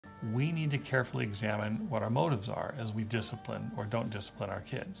we need to carefully examine what our motives are as we discipline or don't discipline our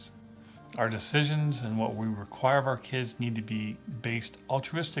kids. Our decisions and what we require of our kids need to be based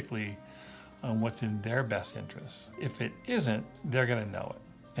altruistically on what's in their best interests. If it isn't, they're going to know it,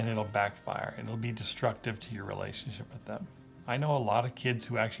 and it'll backfire, and it'll be destructive to your relationship with them. I know a lot of kids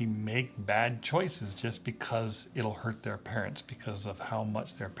who actually make bad choices just because it'll hurt their parents because of how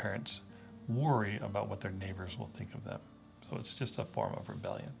much their parents worry about what their neighbors will think of them. So it's just a form of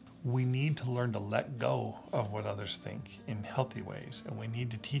rebellion. We need to learn to let go of what others think in healthy ways, and we need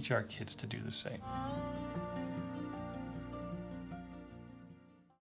to teach our kids to do the same.